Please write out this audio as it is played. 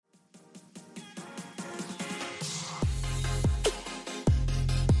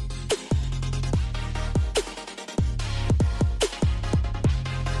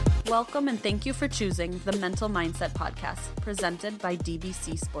Welcome and thank you for choosing the Mental Mindset Podcast, presented by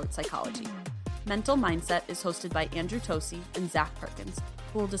DBC Sports Psychology. Mental Mindset is hosted by Andrew Tosi and Zach Perkins,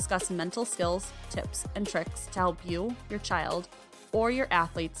 who will discuss mental skills, tips, and tricks to help you, your child, or your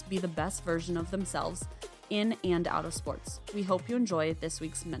athletes be the best version of themselves in and out of sports. We hope you enjoy this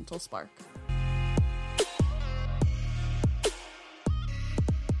week's Mental Spark.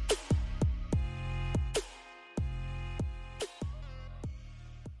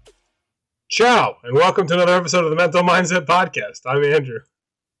 Ciao, and welcome to another episode of the Mental Mindset Podcast. I'm Andrew.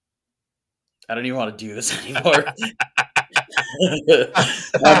 I don't even want to do this anymore.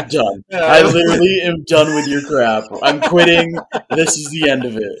 I'm done. I literally am done with your crap. I'm quitting. This is the end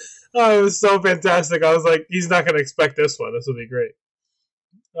of it. Oh, it was so fantastic. I was like, he's not going to expect this one. This will be great.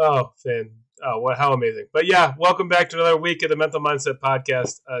 Oh, fan. Oh, how amazing. But yeah, welcome back to another week of the Mental Mindset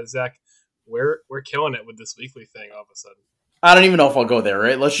Podcast. Zach, we're killing it with this weekly thing all of a sudden. I don't even know if I'll go there,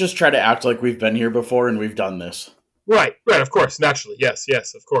 right? Let's just try to act like we've been here before and we've done this. Right, of course, naturally. Yes,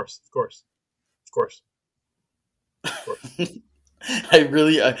 of course.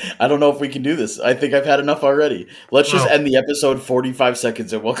 I don't know if we can do this. I think I've had enough already. Let's just end the episode 45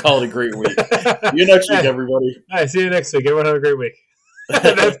 seconds and we'll call it a great week. See you next week, everybody. All right, see you next week. Everyone have a great week.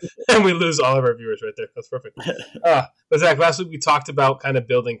 And we lose all of our viewers right there. That's perfect. But Zach, last week we talked about kind of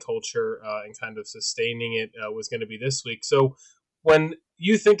building culture and kind of sustaining it was going to be this week. So when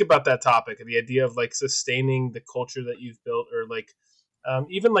you think about that topic, the idea of like sustaining the culture that you've built, or like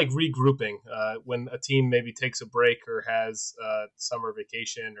even like regrouping when a team maybe takes a break or has summer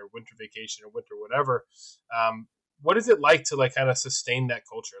vacation or winter whatever, what is it like to like kind of sustain that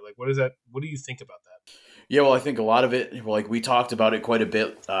culture? Like what do you think about that? Yeah, well, I think a lot of it, like we talked about it quite a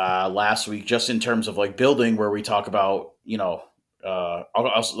bit last week, just in terms of like building, where we talk about,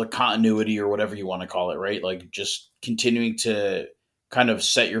 also the continuity or whatever you want to call it, right? Like just continuing to kind of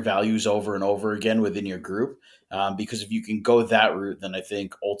set your values over and over again within your group. Because if you can go that route, then I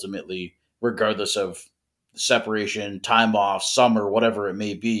think ultimately, regardless of separation, time off, summer, whatever it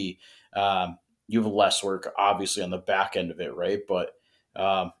may be, you have less work, obviously, on the back end of it, right? But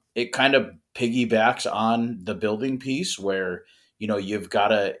it kind of piggybacks on the building piece where, you've got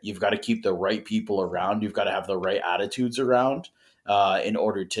to keep the right people around. You've got to have the right attitudes around in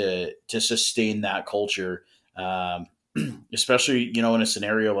order to sustain that culture. Especially, in a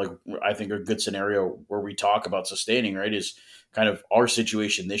scenario like, I think a good scenario where we talk about sustaining, right, is kind of our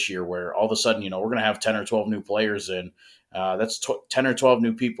situation this year where all of a sudden, we're going to have 10 or 12 new players, and that's 10 or 12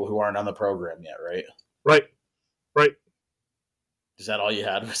 new people who aren't on the program yet, right? Right. Is that all you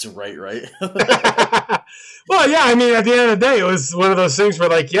had? Was right? Well, yeah, I mean, at the end of the day, it was one of those things where,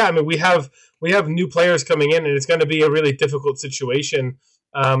 like, yeah, I mean, we have new players coming in, and it's going to be a really difficult situation.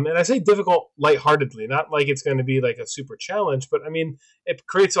 And I say difficult lightheartedly, not like it's going to be like a super challenge, but I mean, it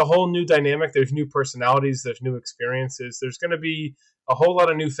creates a whole new dynamic. There's new personalities, there's new experiences. There's going to be a whole lot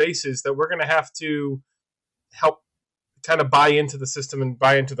of new faces that we're going to have to help kind of buy into the system and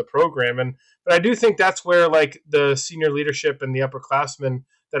buy into the program. But I do think that's where like the senior leadership and the upperclassmen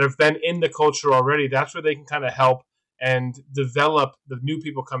that have been in the culture already, that's where they can kind of help and develop the new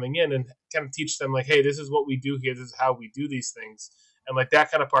people coming in and kind of teach them like, hey, this is what we do here. This is how we do these things. And like that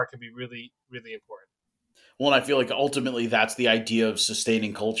kind of part can be really, really important. Well, and I feel like ultimately that's the idea of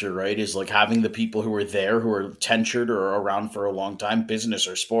sustaining culture, right? Is like having the people who are there, who are tenured or around for a long time, business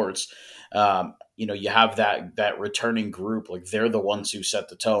or sports. You have that returning group, like they're the ones who set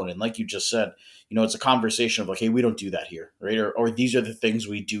the tone. And like you just said, it's a conversation of like, hey, we don't do that here, right? Or these are the things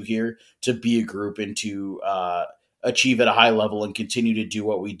we do here to be a group and to achieve at a high level and continue to do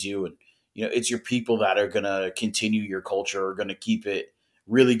what we do. And, it's your people that are going to continue your culture, or going to keep it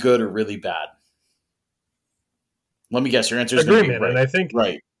really good or really bad. Let me guess, your answer is going to be right. And I think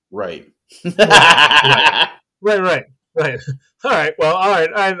right. Right. All right. Well, all right.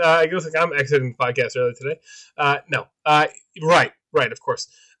 I guess like I'm exiting the podcast early today. No. Right. Of course.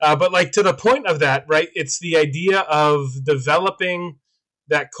 But like to the point of that, right? It's the idea of developing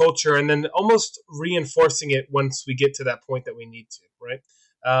that culture and then almost reinforcing it once we get to that point that we need to, right?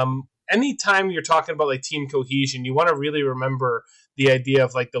 Anytime you're talking about like team cohesion, you want to really remember the idea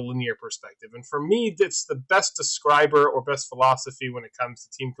of like the linear perspective. And for me, that's the best describer or best philosophy when it comes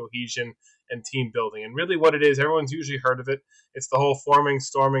to team cohesion and team building. And really what it is, everyone's usually heard of it. It's the whole forming,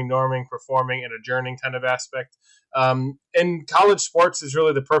 storming, norming, performing, and adjourning kind of aspect. And college sports is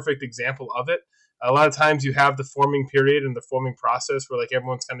really the perfect example of it. A lot of times you have the forming period and the forming process where like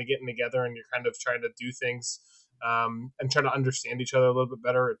everyone's kind of getting together and you're kind of trying to do things and trying to understand each other a little bit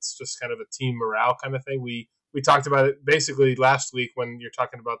better. It's just kind of a team morale kind of thing. We talked about it basically last week when you're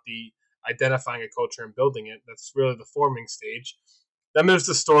talking about the identifying a culture and building it. That's really the forming stage. Then there's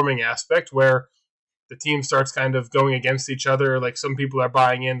the storming aspect where the team starts kind of going against each other. Like some people are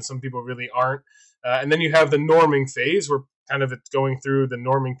buying in, some people really aren't. And then you have the norming phase where kind of it's going through the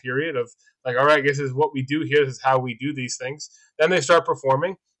norming period of like, all right, I guess this is what we do here. This is how we do these things. Then they start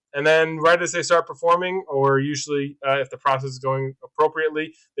performing. And then right as they start performing, or usually if the process is going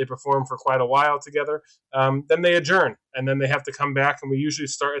appropriately, they perform for quite a while together. Then they adjourn, and then they have to come back, and we usually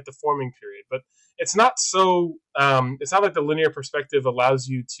start at the forming period. But it's not so. It's not like the linear perspective allows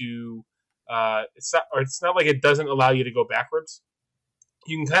you to. It's not like it doesn't allow you to go backwards.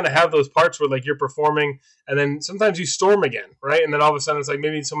 You can kind of have those parts where like you're performing, and then sometimes you storm again, right? And then all of a sudden it's like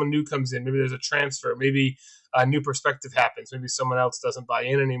maybe someone new comes in, maybe there's a transfer, maybe a new perspective happens, maybe someone else doesn't buy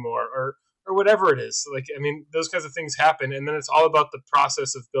in anymore, or whatever it is. Like, I mean, those kinds of things happen, and then it's all about the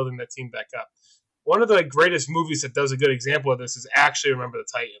process of building that team back up. One of the greatest movies that does a good example of this is actually Remember the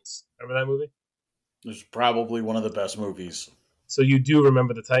Titans. Remember that movie? It's probably one of the best movies. So you do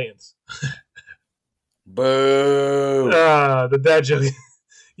remember the Titans. Boo! The dad joke.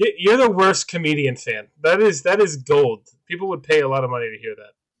 You're the worst comedian fan. That is gold. People would pay a lot of money to hear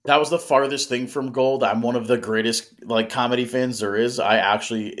that. That was the farthest thing from gold. I'm one of the greatest like comedy fans there is. I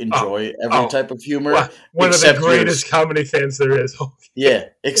actually enjoy every type of humor. One of the greatest comedy fans there is. Yeah,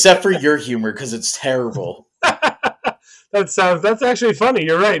 except for your humor because it's terrible. That's actually funny.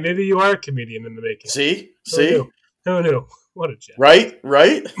 You're right. Maybe you are a comedian in the making. See? Who knew? What a joke. Right?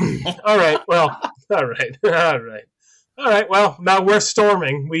 All right. Well, all right. Well, now we're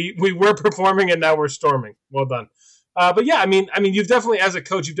storming. We were performing and now we're storming. Well done. But yeah, I mean, you've definitely, as a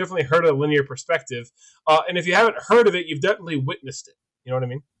coach, you've definitely heard of a linear perspective. And if you haven't heard of it, you've definitely witnessed it. You know what I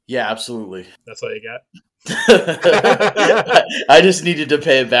mean? Yeah, absolutely. That's all you got. I just needed to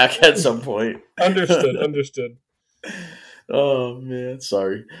pay it back at some point. Understood. Oh, man.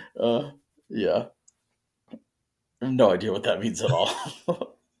 Sorry. Yeah. I have no idea what that means at all.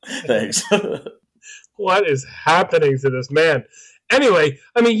 Thanks. What is happening to this man? Anyway,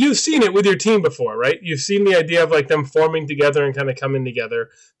 I mean, you've seen it with your team before, right? You've seen the idea of like them forming together and kind of coming together.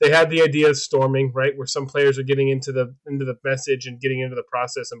 They had the idea of storming, right, where some players are getting into the message and getting into the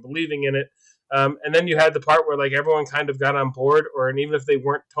process and believing in it. And then you had the part where like everyone kind of got on board, and even if they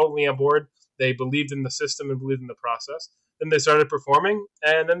weren't totally on board, they believed in the system and believed in the process. Then they started performing,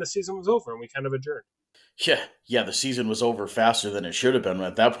 and then the season was over, and we kind of adjourned. Yeah. The season was over faster than it should have been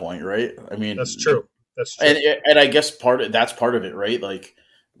at that point, right? I mean, that's true. And I guess that's part of it, right? Like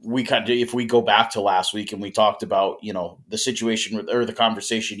we kind of, if we go back to last week and we talked about, you know, the situation or the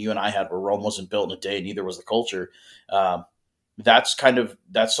conversation you and I had where Rome wasn't built in a day, neither was the culture. That's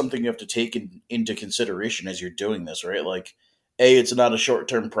something you have to take into consideration as you're doing this, right? Like, it's not a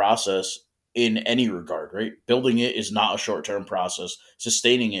short-term process in any regard, right? Building it is not a short-term process.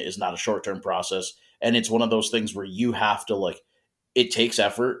 Sustaining it is not a short-term process. And it's one of those things where you have to it takes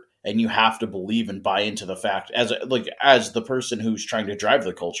effort. And you have to believe and buy into the fact as the person who's trying to drive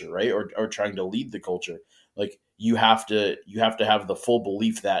the culture, right, or trying to lead the culture. Like you have to have the full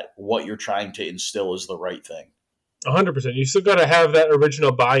belief that what you're trying to instill is the right thing. 100%. You still got to have that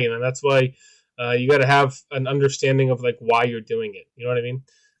original buy-in, and that's why you got to have an understanding of like why you're doing it. You know what I mean?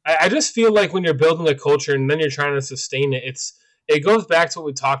 I just feel like when you're building a culture and then you're trying to sustain it, it goes back to what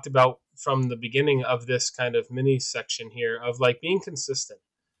we talked about from the beginning of this kind of mini section here of like being consistent.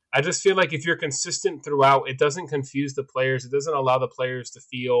 I just feel like if you're consistent throughout, it doesn't confuse the players. It doesn't allow the players to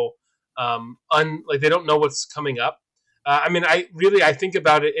feel like they don't know what's coming up. I mean, I think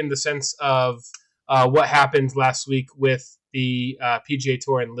about it in the sense of what happened last week with the PGA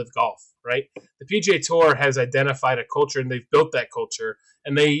Tour and Live Golf, right? The PGA Tour has identified a culture and they've built that culture,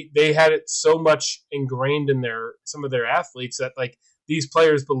 and they had it so much ingrained in some of their athletes that like these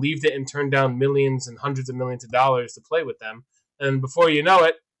players believed it and turned down millions and hundreds of millions of dollars to play with them. And before you know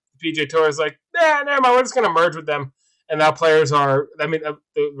it, PGA Tour is like, never mind, we're just going to merge with them. And now the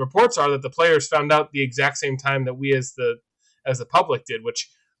reports are that the players found out the exact same time that we as the public did,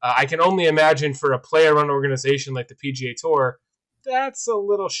 which I can only imagine for a player-run organization like the PGA Tour, that's a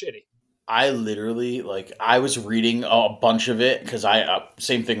little shitty. I literally, I was reading a bunch of it because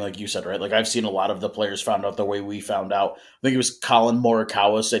same thing like you said, right? Like I've seen a lot of the players found out the way we found out. I think it was Colin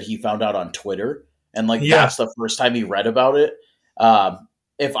Morikawa said he found out on Twitter. And that's the first time he read about it.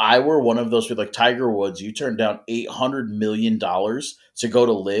 If I were one of those like Tiger Woods, you turned down $800 million to go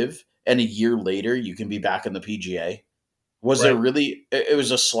to Live, and a year later you can be back in the PGA. Was it really? It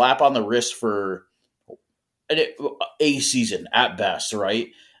was a slap on the wrist for a season at best, right?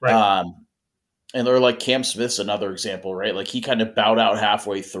 Right. And they're like Cam Smith's another example, right? Like he kind of bowed out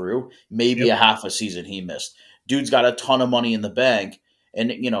halfway through, maybe a half a season he missed. Dude's got a ton of money in the bank,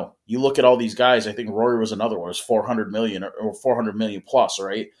 And, you look at all these guys, I think Rory was another one, it was 400 million or 400 million plus,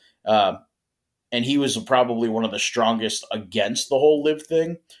 right? And he was probably one of the strongest against the whole live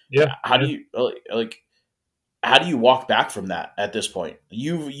thing. Yeah. How do you how do you walk back from that at this point?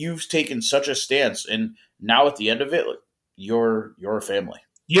 You've taken such a stance, and now at the end of it, you're a family.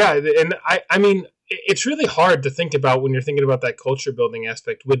 Yeah, and I mean, it's really hard to think about when you're thinking about that culture building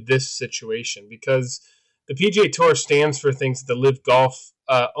aspect with this situation, because the PGA Tour stands for things that the Live Golf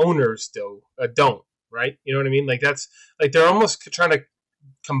owners don't, right? You know what I mean? Like that's like they're almost trying to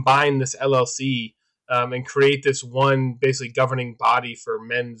combine this LLC and create this one basically governing body for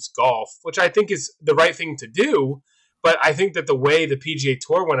men's golf, which I think is the right thing to do. But I think that the way the PGA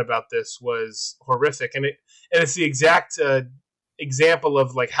Tour went about this was horrific, and it's the exact example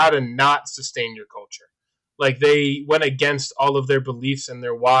of like how to not sustain your culture. Like they went against all of their beliefs and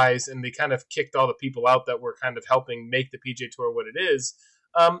their whys, and they kind of kicked all the people out that were kind of helping make the PGA Tour what it is.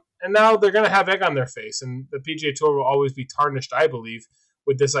 And now they're going to have egg on their face, and the PGA Tour will always be tarnished, I believe,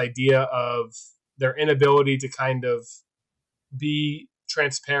 with this idea of their inability to kind of be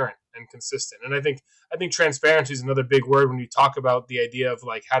transparent and consistent. And I think transparency is another big word when you talk about the idea of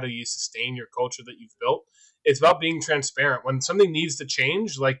like how do you sustain your culture that you've built. It's about being transparent. When something needs to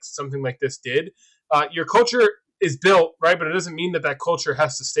change, like something like this did, your culture is built, right? But it doesn't mean that culture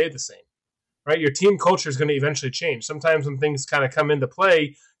has to stay the same, right? Your team culture is going to eventually change. Sometimes when things kind of come into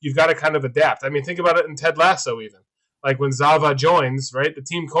play, you've got to kind of adapt. I mean, think about it in Ted Lasso even. Like when Zava joins, right? The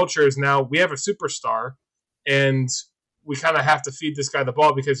team culture is now we have a superstar and we kind of have to feed this guy the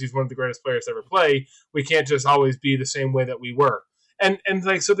ball because he's one of the greatest players to ever play. We can't just always be the same way that we were. And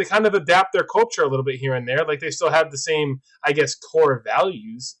like so they kind of adapt their culture a little bit here and there. Like they still have the same, I guess, core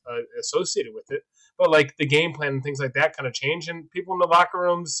values associated with it. But like the game plan and things like that kind of change, and people in the locker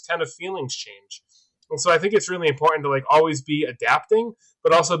rooms kind of feelings change. And so I think it's really important to like always be adapting,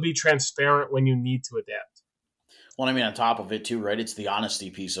 but also be transparent when you need to adapt. Well, I mean, on top of it too, right? It's the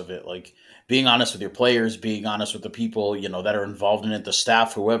honesty piece of it, like being honest with your players, being honest with the people, that are involved in it, the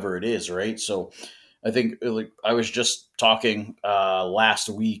staff, whoever it is, right? So I think like I was just talking last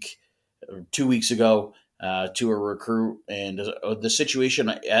week, 2 weeks ago, to a recruit, and the situation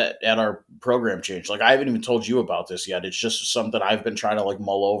at our program changed. Like I haven't even told you about this yet. It's just something I've been trying to like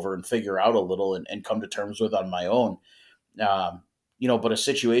mull over and figure out a little and come to terms with on my own. But a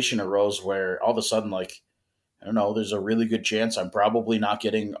situation arose where all of a sudden, like, I don't know, there's a really good chance I'm probably not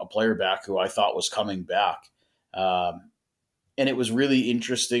getting a player back who I thought was coming back. And it was really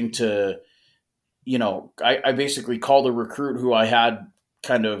interesting to, I basically called a recruit who I had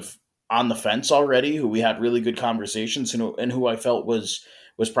kind of on the fence already, who we had really good conversations and who I felt was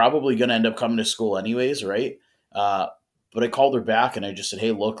probably going to end up coming to school anyways, right? But I called her back and I just said,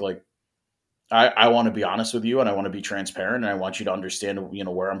 hey, look, like, I want to be honest with you and I want to be transparent and I want you to understand,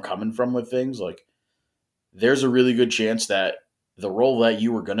 where I'm coming from with things. Like, there's a really good chance that the role that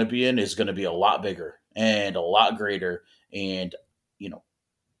you were going to be in is going to be a lot bigger and a lot greater. And,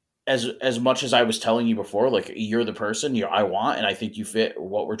 as much as I was telling you before, like you're the person I want, and I think you fit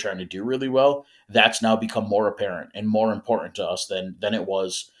what we're trying to do really well. That's now become more apparent and more important to us than it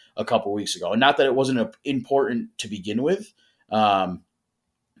was a couple weeks ago. And not that it wasn't important to begin with, but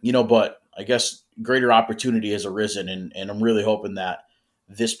I guess greater opportunity has arisen, and I'm really hoping that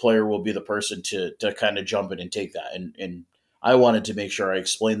this player will be the person to kind of jump in and take that. And I wanted to make sure I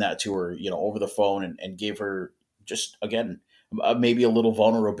explained that to her, over the phone and gave her just, again, maybe a little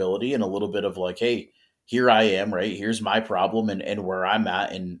vulnerability and a little bit of like, hey, here I am, right? Here's my problem and where I'm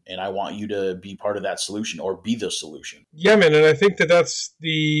at. And I want you to be part of that solution or be the solution. Yeah, man. And I think that's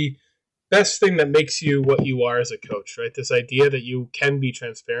the best thing that makes you what you are as a coach, right? This idea that you can be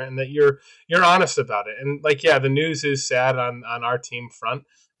transparent and that you're honest about it. And like, yeah, the news is sad on our team front.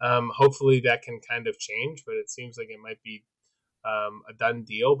 Hopefully that can kind of change, but it seems like it might be a done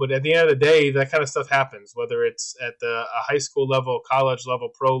deal. But at the end of the day, that kind of stuff happens, whether it's at a high school level, college level,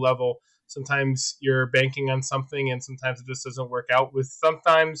 pro level. Sometimes you're banking on something and sometimes it just doesn't work out, with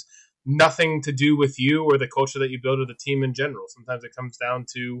sometimes nothing to do with you or the culture that you build or the team in general. Sometimes it comes down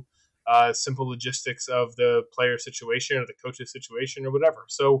to simple logistics of the player situation or the coach's situation or whatever.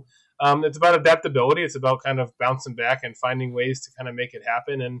 So it's about adaptability. It's about kind of bouncing back and finding ways to kind of make it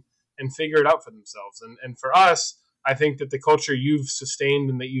happen and figure it out for themselves. And for us, I think that the culture you've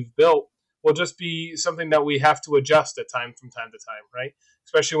sustained and that you've built will just be something that we have to adjust from time to time, right?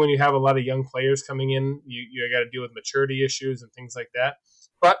 Especially when you have a lot of young players coming in, you got to deal with maturity issues and things like that.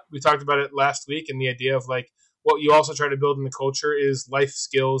 But we talked about it last week, and the idea of like what you also try to build in the culture is life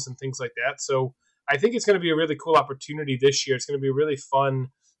skills and things like that. So I think it's going to be a really cool opportunity this year. It's going to be a really fun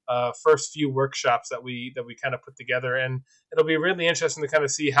first few workshops that we kind of put together, and it'll be really interesting to kind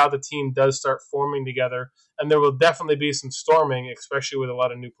of see how the team does start forming together. And there will definitely be some storming, especially with a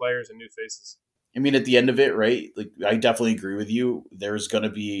lot of new players and new faces. I mean, at the end of it, right? Like, I definitely agree with you. There's going to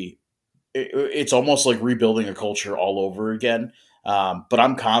be, it's almost like rebuilding a culture all over again. But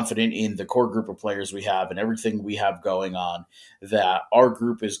I'm confident in the core group of players we have and everything we have going on, that our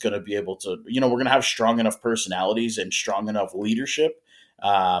group is going to be able to, we're going to have strong enough personalities and strong enough leadership.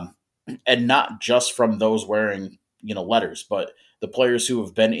 And not just from those wearing, letters, but the players who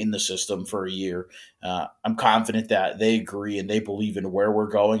have been in the system for a year. I'm confident that they agree and they believe in where we're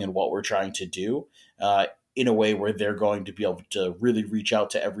going and what we're trying to do, in a way where they're going to be able to really reach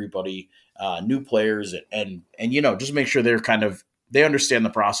out to everybody, new players, and just make sure they understand the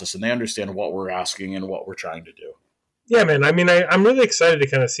process and they understand what we're asking and what we're trying to do. Yeah, man. I mean, I'm really excited to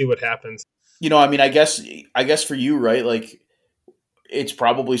kind of see what happens. I guess for you, right? Like, it's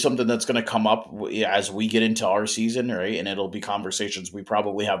probably something that's going to come up as we get into our season, right? And it'll be conversations we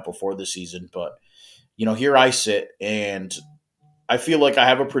probably have before the season. But, here I sit and I feel like I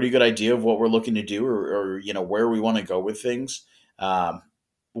have a pretty good idea of what we're looking to do or where we want to go with things.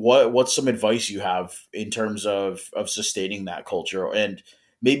 What's some advice you have in terms of sustaining that culture, and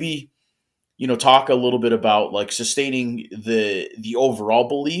maybe, talk a little bit about like sustaining the overall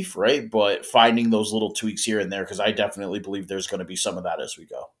belief, right? But finding those little tweaks here and there, because I definitely believe there's going to be some of that as we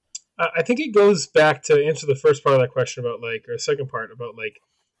go. I think it goes back to answer the first part of that question about or second part about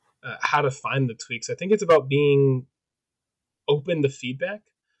how to find the tweaks. I think it's about being open to feedback,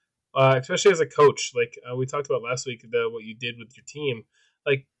 especially as a coach. We talked about last week, what you did with your team.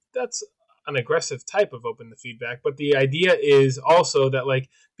 That's an aggressive type of open to feedback, but the idea is also that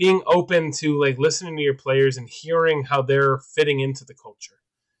being open to listening to your players and hearing how they're fitting into the culture,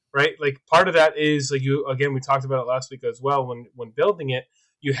 right? Part of that is we talked about it last week as well. When building it,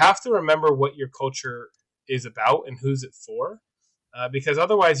 you have to remember what your culture is about and who's it for, because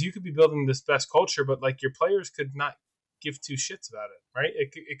otherwise you could be building this best culture, but your players could not give two shits about it, right?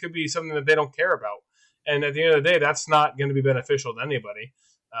 It could be something that they don't care about, and at the end of the day, that's not going to be beneficial to anybody.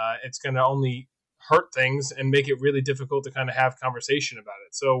 It's going to only hurt things and make it really difficult to kind of have conversation about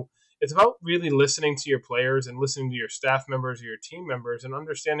it. So it's about really listening to your players and listening to your staff members or your team members and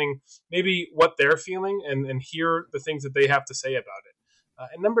understanding maybe what they're feeling and hear the things that they have to say about it.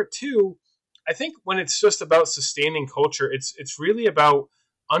 And number two, I think when it's just about sustaining culture, it's really about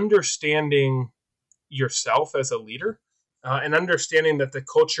understanding yourself as a leader, and understanding that the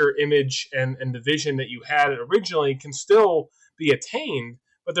culture, image, and the vision that you had originally can still be attained,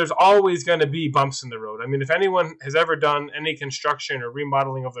 but there's always going to be bumps in the road. I mean, if anyone has ever done any construction or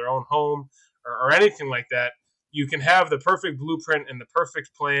remodeling of their own home or anything like that, you can have the perfect blueprint and the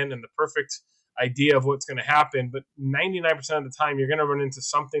perfect plan and the perfect idea of what's going to happen, but 99% of the time you're going to run into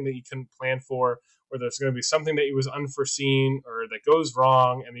something that you couldn't plan for, or there's going to be something that was unforeseen or that goes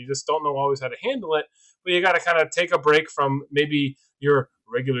wrong, and you just don't know always how to handle it. But you got to kind of take a break from maybe your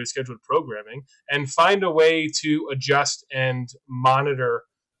regularly scheduled programming and find a way to adjust and monitor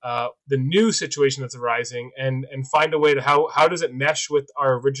the new situation that's arising, and find a way to how does it mesh with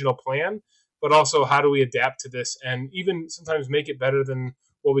our original plan, but also how do we adapt to this and even sometimes make it better than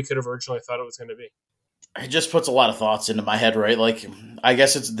what we could have originally thought it was going to be. It just puts a lot of thoughts into my head, right? I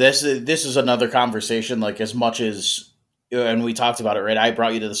guess this is another conversation, as much as, and we talked about it, right? I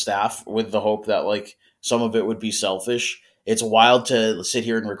brought you to the staff with the hope that some of it would be selfish. It's wild to sit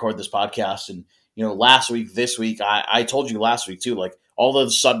here and record this podcast. And, this week, I told you last week too, all of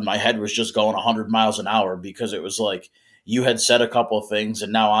a sudden my head was just going 100 miles an hour because it was you had said a couple of things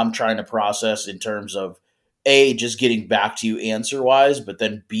and now I'm trying to process in terms of A, just getting back to you answer wise, but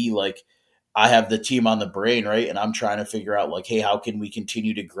then B, I have the team on the brain, right? And I'm trying to figure out hey, how can we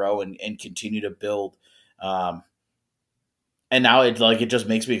continue to grow and continue to build? And now it just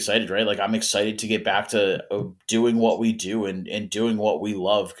makes me excited, right? I'm excited to get back to doing what we do and doing what we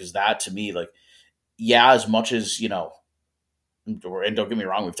love. Because that to me, as much as, and don't get me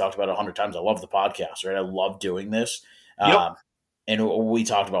wrong, we've talked about it 100 times. I love the podcast, right? I love doing this. Yep. And we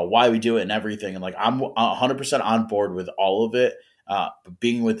talked about why we do it and everything. And I'm 100% on board with all of it. But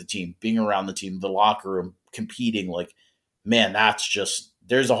being with the team, being around the team, the locker room, competing, man, that's just,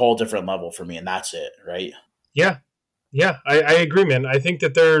 there's a whole different level for me, and that's it, right? Yeah. Yeah, I agree, man. I think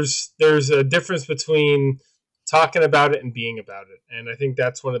that there's a difference between talking about it and being about it. And I think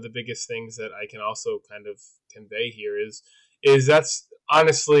that's one of the biggest things that I can also kind of convey here is that's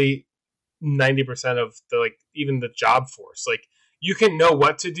honestly 90% of the even the job force. You can know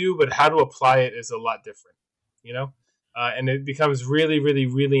what to do, but how to apply it is a lot different, and it becomes really, really,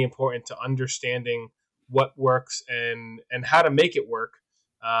 really important to understanding what works and how to make it work.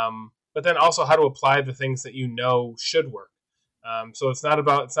 but then also how to apply the things that you know should work. So it's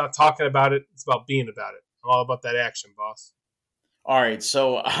not talking about it. It's about being about it. I'm all about that action, boss. All right,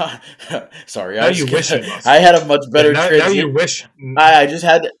 so sorry, Now you wish you lost. I had a much better now transition. you wish.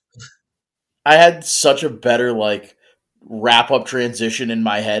 I had such a better like wrap up transition in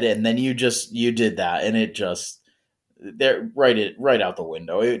my head, and then you did that, and it just right out the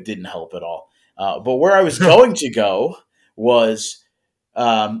window. It didn't help at all. But where I was going to go was,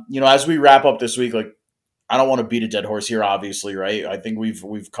 as we wrap up this week, like I don't want to beat a dead horse here, obviously, right? I think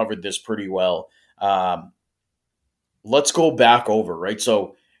we've covered this pretty well. Let's go back over, right?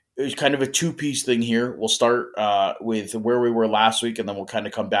 So it's kind of a two-piece thing here. We'll start with where we were last week, and then we'll kind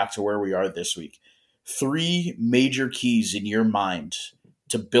of come back to where we are this week. 3 major keys in your mind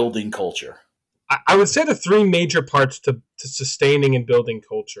to building culture. I would say the 3 major parts to sustaining and building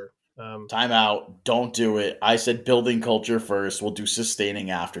culture. Time out. Don't do it. I said building culture first. We'll do sustaining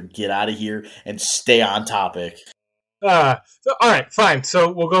after. Get out of here and stay on topic. All right, fine.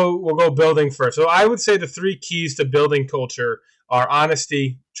 So we'll go building first. So I would say the 3 keys to building culture are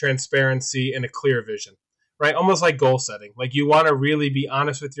honesty, transparency, and a clear vision, right? Almost like goal setting. Like you want to really be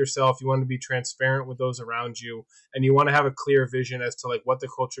honest with yourself. You want to be transparent with those around you, and you want to have a clear vision as to like what the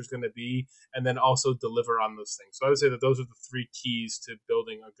culture is going to be, and then also deliver on those things. So I would say that those are the 3 keys to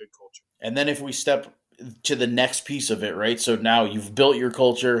building a good culture. And then if we step to the next piece of it, right? So now you've built your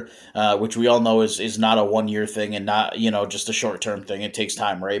culture, which we all know is not a 1-year thing and not, just a short-term thing. It takes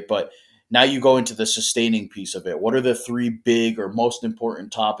time, right? But now you go into the sustaining piece of it. What are the 3 big or most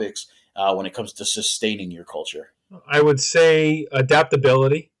important topics when it comes to sustaining your culture? I would say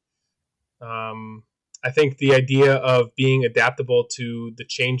adaptability. I think the idea of being adaptable to the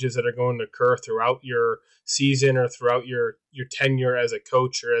changes that are going to occur throughout your season or throughout your tenure as a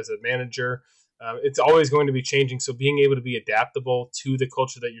coach or as a manager, it's always going to be changing. So being able to be adaptable to the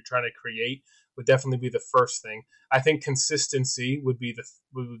culture that you're trying to create would definitely be the first thing. I think consistency would be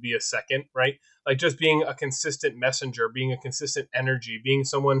a second, right? Like just being a consistent messenger, being a consistent energy, being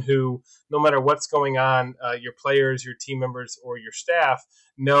someone who, no matter what's going on, your players, your team members, or your staff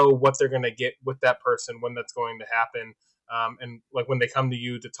know what they're going to get with that person when that's going to happen. And like when they come to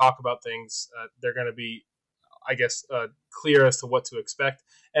you to talk about things, they're going to be, I guess, clear as to what to expect.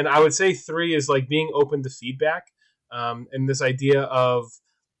 And I would say 3 is like being open to feedback, and this idea of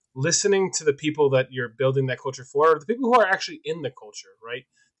listening to the people that you're building that culture for, or the people who are actually in the culture, right?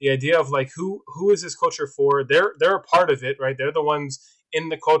 The idea of like who is this culture for? They're a part of it, right? They're the ones in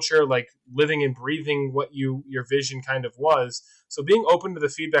the culture, like living and breathing what your vision kind of was. So being open to the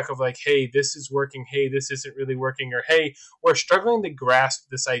feedback of like, hey, this is working. Hey, this isn't really working. Or hey, we're struggling to grasp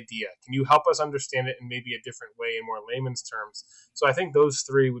this idea. Can you help us understand it in maybe a different way, in more layman's terms? So I think those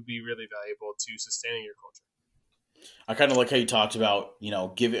 3 would be really valuable to sustaining your culture. I kind of like how you talked about,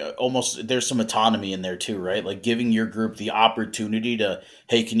 there's some autonomy in there too, right? Like giving your group the opportunity to,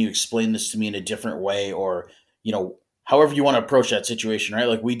 hey, can you explain this to me in a different way? Or, however you want to approach that situation, right?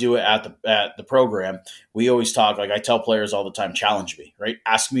 Like we do it at the program. We always talk, like I tell players all the time, challenge me, right?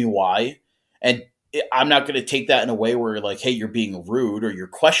 Ask me why. And I'm not going to take that in a way where like, hey, you're being rude or you're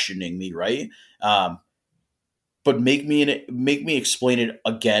questioning me, right? But make me explain it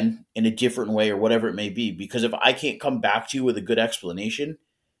again in a different way or whatever it may be. Because if I can't come back to you with a good explanation,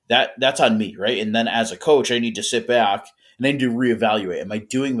 that's on me, right? And then as a coach, I need to sit back and I need to reevaluate. Am I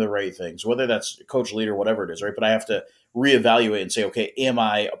doing the right things? Whether that's coach, leader, whatever it is, right? But I have to reevaluate and say, okay, am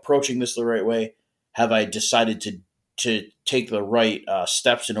I approaching this the right way? Have I decided to take the right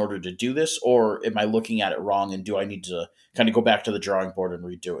steps in order to do this? Or am I looking at it wrong? And do I need to kind of go back to the drawing board and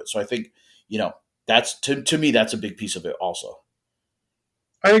redo it? So I think, that's to me, that's a big piece of it also.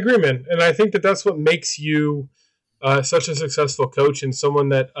 I agree, man. And I think that that's what makes you such a successful coach and someone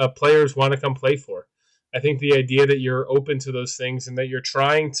that players want to come play for. I think the idea that you're open to those things and that you're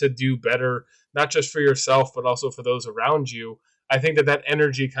trying to do better, not just for yourself, but also for those around you. I think that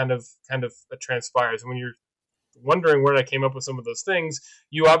energy kind of transpires. And when you're wondering where I came up with some of those things,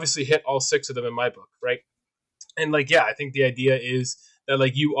 you obviously hit all 6 of them in my book, right? And like, yeah, I think the idea is that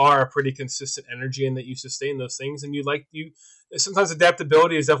like you are a pretty consistent energy and that you sustain those things, and sometimes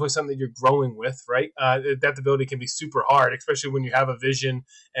adaptability is definitely something that you're growing with, right? Adaptability can be super hard, especially when you have a vision.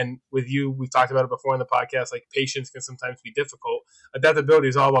 And with you, we've talked about it before in the podcast, like patience can sometimes be difficult. Adaptability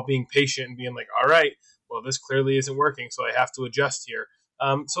is all about being patient and being like, all right, well, this clearly isn't working, so I have to adjust here.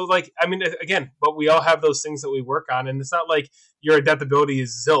 Again, but we all have those things that we work on, and it's not like your adaptability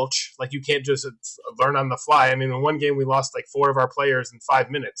is zilch. Like you can't just learn on the fly. I mean, in one game we lost like 4 of our players in 5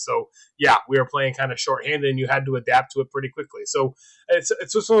 minutes. So yeah, we were playing kind of shorthanded, and you had to adapt to it pretty quickly. So it's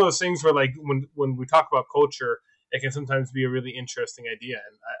just one of those things where like when we talk about culture, it can sometimes be a really interesting idea.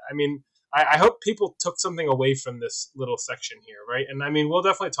 And I mean, I hope people took something away from this little section here, right? And I mean, we'll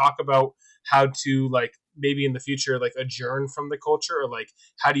definitely talk about how to like maybe in the future like adjourn from the culture, or like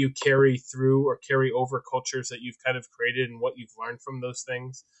how do you carry through or carry over cultures that you've kind of created and what you've learned from those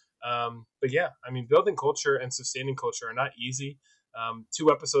things. But yeah, I mean, building culture and sustaining culture are not easy.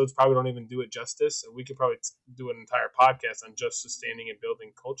 2 episodes probably don't even do it justice. We could probably do an entire podcast on just sustaining and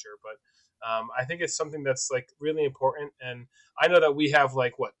building culture, but I think it's something that's like really important. And I know that we have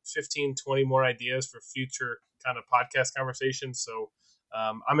like 15, 20 more ideas for future kind of podcast conversations. So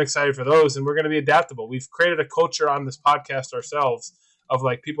I'm excited for those, and we're going to be adaptable. We've created a culture on this podcast ourselves of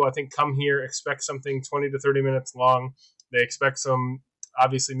like people, I think, come here, expect something 20 to 30 minutes long. They expect some,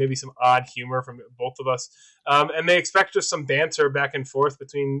 obviously maybe some odd humor from both of us. And they expect just some banter back and forth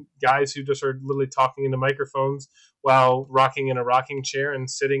between guys who just are literally talking into microphones while rocking in a rocking chair and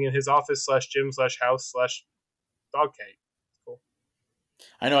sitting in his office /gym/house/dog cage. Cool.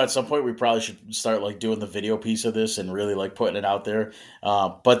 I know at some point we probably should start like doing the video piece of this and really like putting it out there.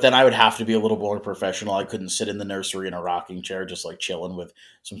 But then I would have to be a little more professional. I couldn't sit in the nursery in a rocking chair, just like chilling with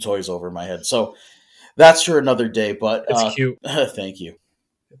some toys over my head. So that's for another day, but it's cute. Thank you.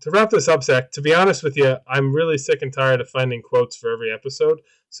 To wrap this up, Zach, to be honest with you, I'm really sick and tired of finding quotes for every episode.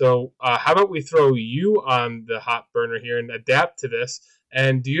 So how about we throw you on the hot burner here and adapt to this?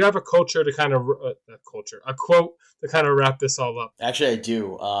 And do you have a culture to kind of a quote to kind of wrap this all up? Actually, I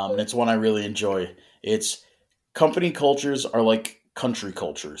do. And it's one I really enjoy. It's company cultures are like country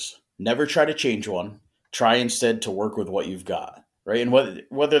cultures. Never try to change one. Try instead to work with what you've got, right? And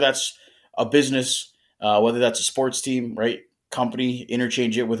whether that's a business, whether that's a sports team, right? Company,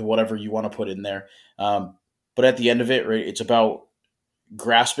 interchange it with whatever you want to put in there. But at the end of it, right, it's about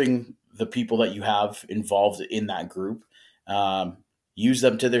grasping the people that you have involved in that group, use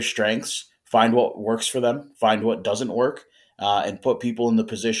them to their strengths, find what works for them, find what doesn't work, and put people in the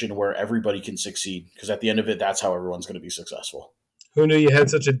position where everybody can succeed. Because at the end of it, that's how everyone's going to be successful. Who knew you had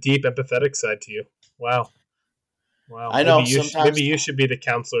such a deep, empathetic side to you? Wow. I know. Maybe you should be the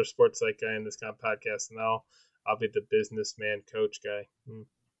counselor sports psych guy in this kind of podcast, and I'll be the businessman coach guy.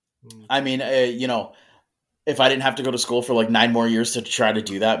 I mean, if I didn't have to go to school for like 9 more years to try to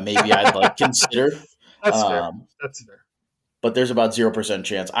do that, maybe I'd like consider. That's fair. That's fair. But there's about 0%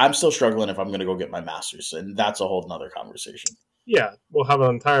 chance. I'm still struggling if I'm going to go get my master's, and that's a whole nother conversation. Yeah, we'll have an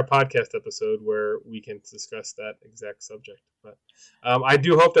entire podcast episode where we can discuss that exact subject. But I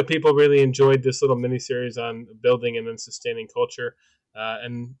do hope that people really enjoyed this little mini-series on building and then sustaining culture.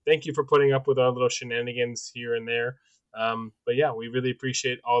 And thank you for putting up with our little shenanigans here and there. But yeah, we really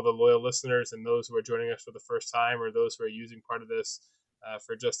appreciate all the loyal listeners and those who are joining us for the first time, or those who are using part of this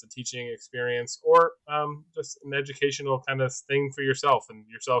for just a teaching experience, or just an educational kind of thing for yourself and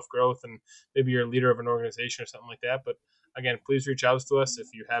your self-growth, and maybe you're a leader of an organization or something like that. But again, please reach out to us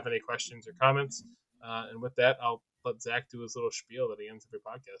if you have any questions or comments. And with that, I'll let Zach do his little spiel that he ends every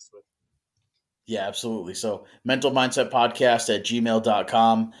podcast with. Yeah, absolutely. So mental mindset podcast at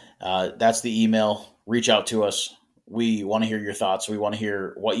gmail.com. That's the email. Reach out to us. We want to hear your thoughts. We want to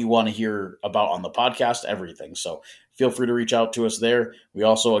hear what you want to hear about on the podcast, everything. So feel free to reach out to us there. We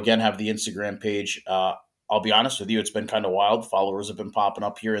also, again, have the Instagram page. I'll be honest with you, it's been kind of wild. Followers have been popping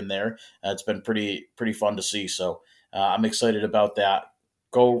up here and there. It's been pretty fun to see. So I'm excited about that.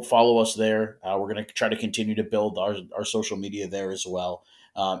 Go follow us there. We're going to try to continue to build our social media there as well.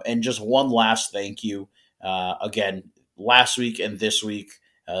 And just one last thank you. Again, last week and this week,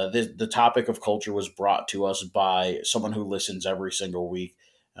 the topic of culture was brought to us by someone who listens every single week.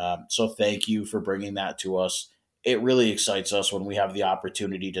 So thank you for bringing that to us. It really excites us when we have the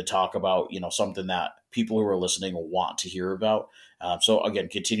opportunity to talk about, something that people who are listening want to hear about. So again,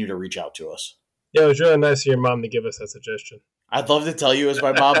 continue to reach out to us. Yeah, it was really nice of your mom to give us that suggestion. I'd love to tell you it was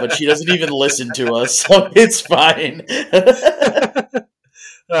my mom, but she doesn't even listen to us, so it's fine.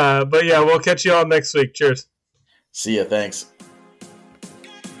 But yeah, we'll catch you all next week. Cheers. See ya. Thanks.